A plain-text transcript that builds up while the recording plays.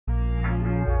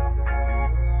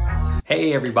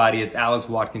Hey everybody, it's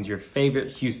Watkins, your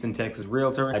favorite Houston, Texas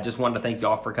realtor. I just wanted to thank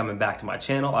y'all for coming back to my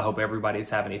channel. I hope everybody's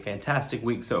having a fantastic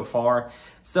week so far.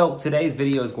 So today's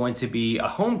video is going to be a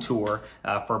home tour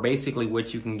for basically what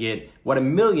 $1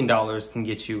 million can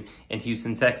get you in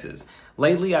Houston, Texas.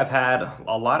 Lately, I've had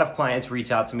a lot of clients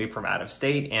reach out to me from out of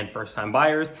state and first-time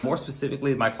buyers. More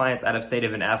specifically, my clients out of state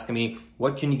have been asking me,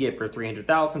 what can you get for $300,000,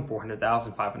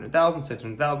 $400,000, $500,000,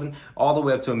 $600,000, all the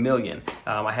way up to $1 million.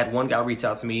 I had one guy reach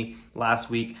out to me last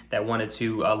week that wanted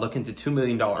to look into $2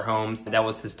 million homes. That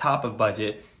was his top of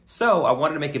budget. So I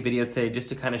wanted to make a video today just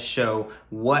to kind of show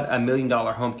what $1 million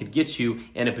home could get you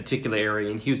in a particular area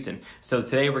in Houston. So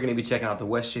today we're going to be checking out the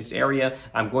West Chase area.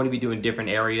 I'm going to be doing different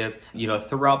areas,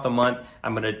 throughout the month.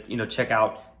 I'm going to, check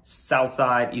out south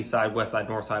side, east side, west side,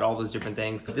 north side, all those different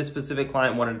things. But this specific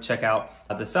client wanted to check out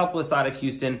the southwest side of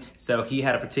Houston. So he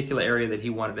had a particular area that he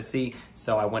wanted to see.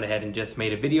 So I went ahead and just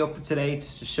made a video for today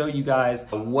just to show you guys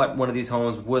what one of these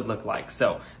homes would look like.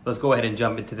 So let's go ahead and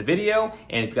jump into the video.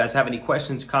 And if you guys have any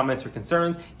questions, comments, or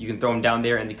concerns, you can throw them down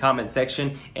there in the comment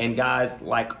section. And guys,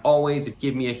 like always,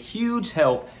 give me a huge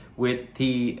help with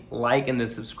the like and the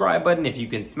subscribe button. If you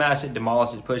can smash it,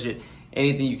 demolish it, push it,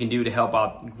 anything you can do to help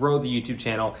out grow the YouTube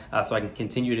channel so I can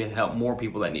continue to help more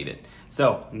people that need it.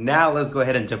 So now let's go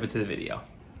ahead and jump into the video.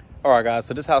 All right, guys,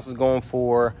 so this house is going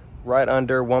for right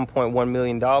under $1.1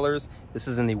 million. This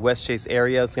is in the West Chase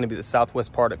area. It's going to be the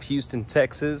southwest part of Houston,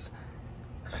 Texas.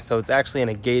 So it's actually in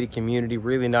a gated community,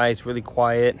 really nice, really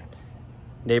quiet.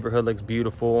 Neighborhood looks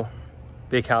beautiful.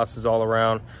 Big houses all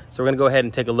around. So we're going to go ahead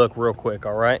and take a look real quick,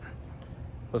 all right?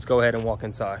 Let's go ahead and walk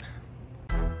inside.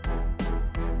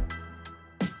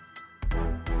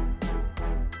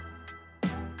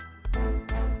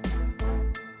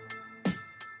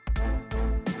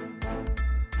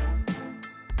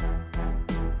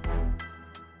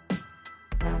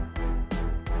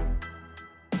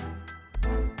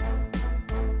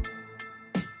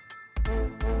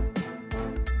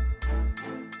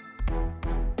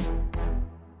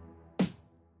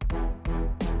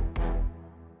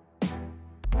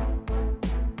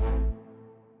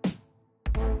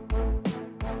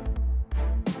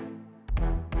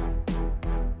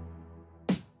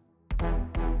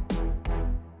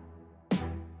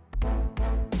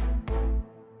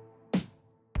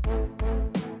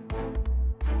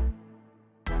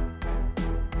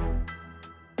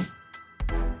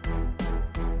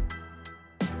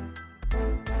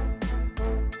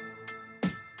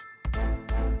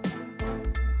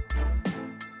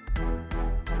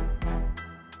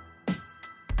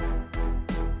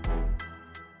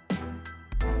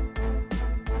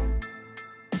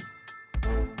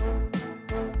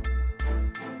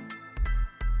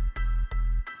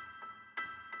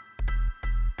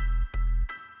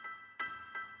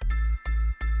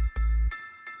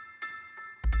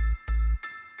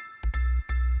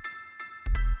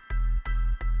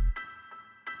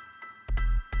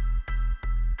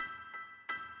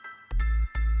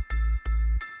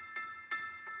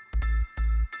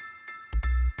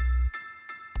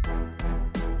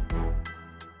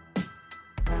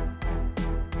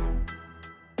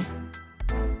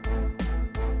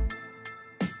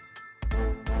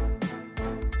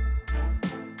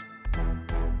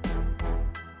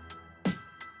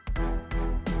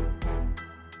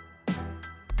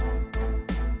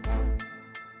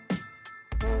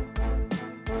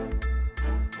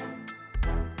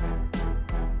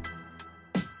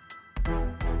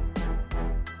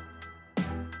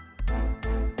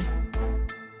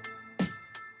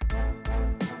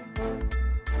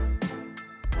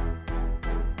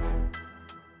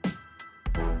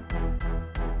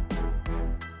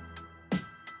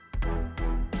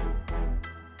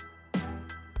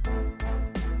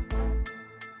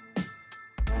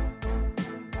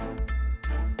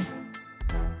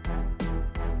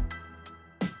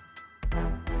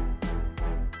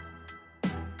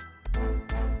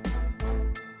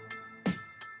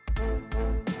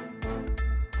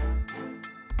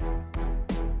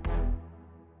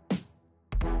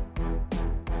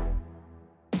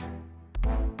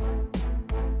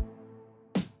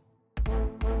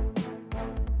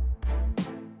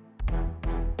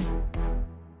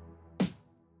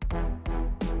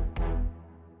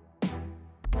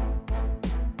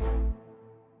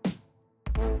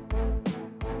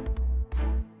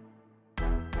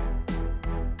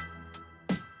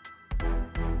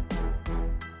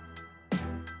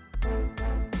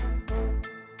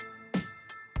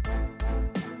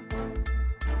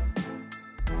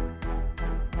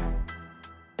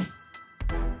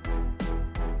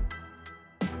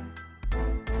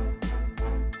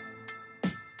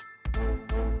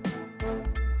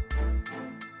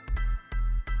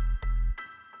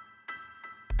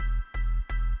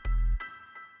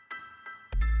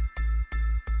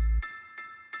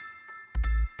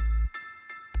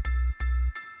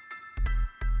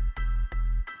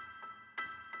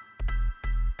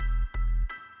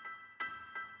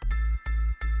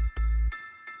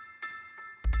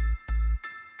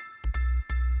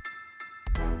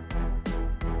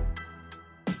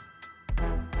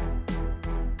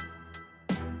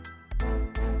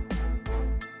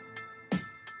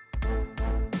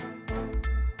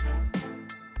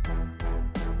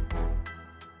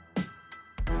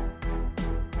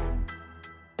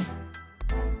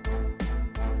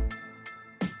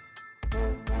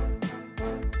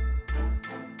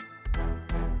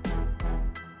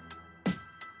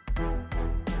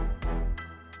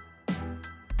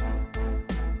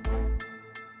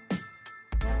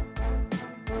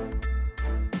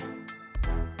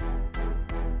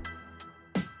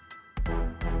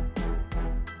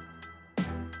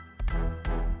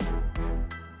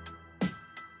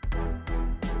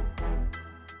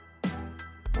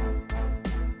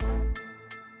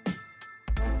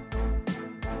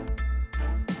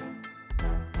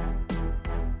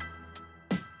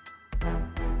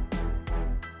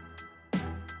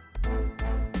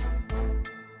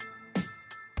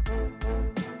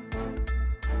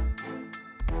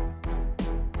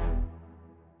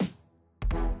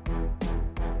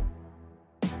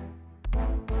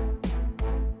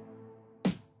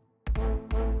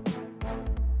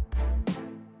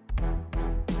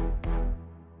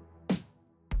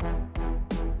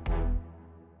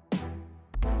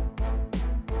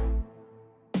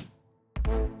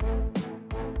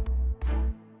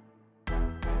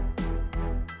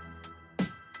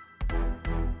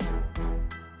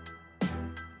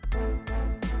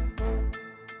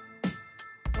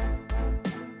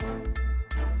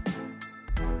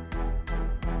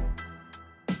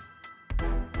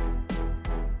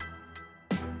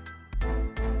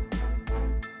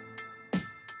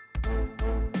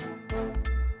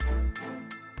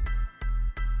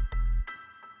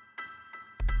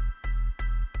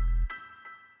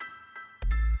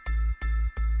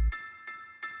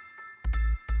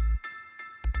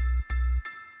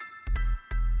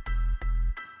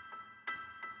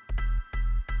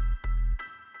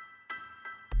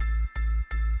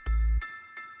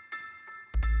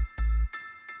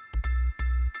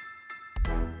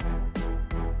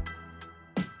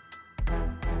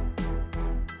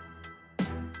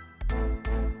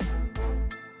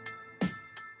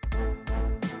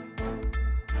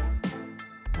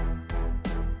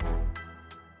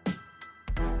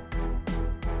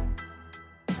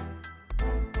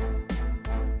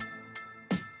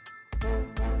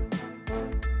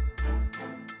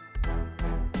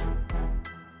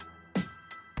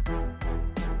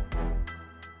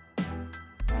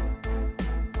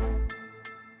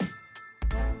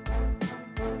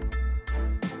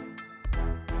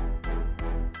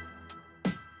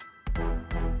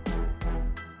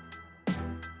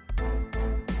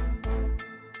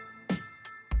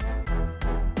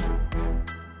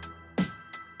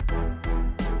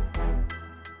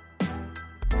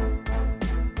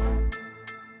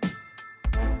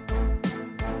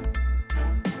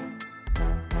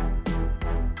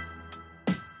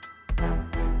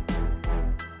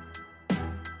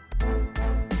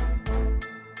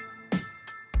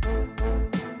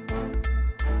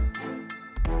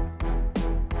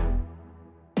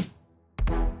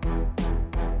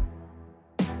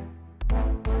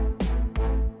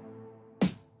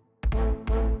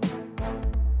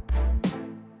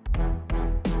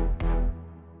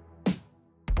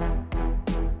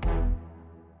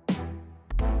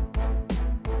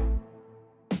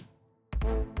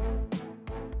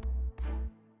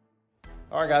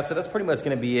 All right, guys, so that's pretty much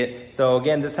gonna be it. So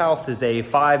again, this house is a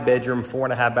 5-bedroom,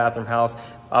 4.5 bathroom house,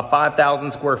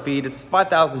 5,000 square feet. It's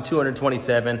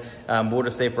 5,227. We'll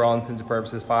just say for all intents and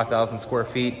purposes, 5,000 square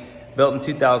feet, built in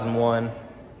 2001.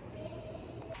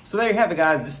 So there you have it,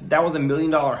 guys. That was $1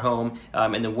 million home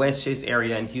in the West Chase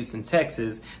area in Houston,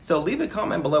 Texas. So leave a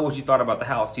comment below what you thought about the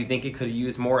house. Do you think it could have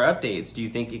used more updates? Do you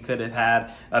think it could have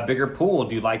had a bigger pool?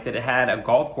 Do you like that it had a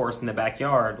golf course in the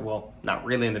backyard? Well, not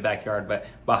really in the backyard, but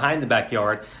behind the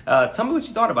backyard. Tell me what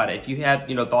you thought about it. If you had,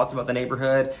 thoughts about the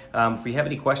neighborhood, if you have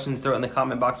any questions, throw it in the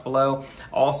comment box below.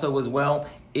 Also, as well,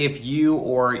 if you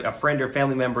or a friend or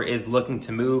family member is looking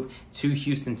to move to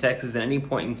Houston, Texas at any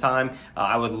point in time,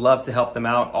 I would love to help them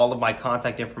out. All of my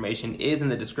contact information is in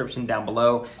the description down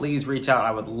below. Please reach out.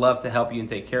 I would love to help you and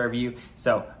take care of you.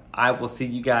 So I will see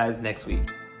you guys next week.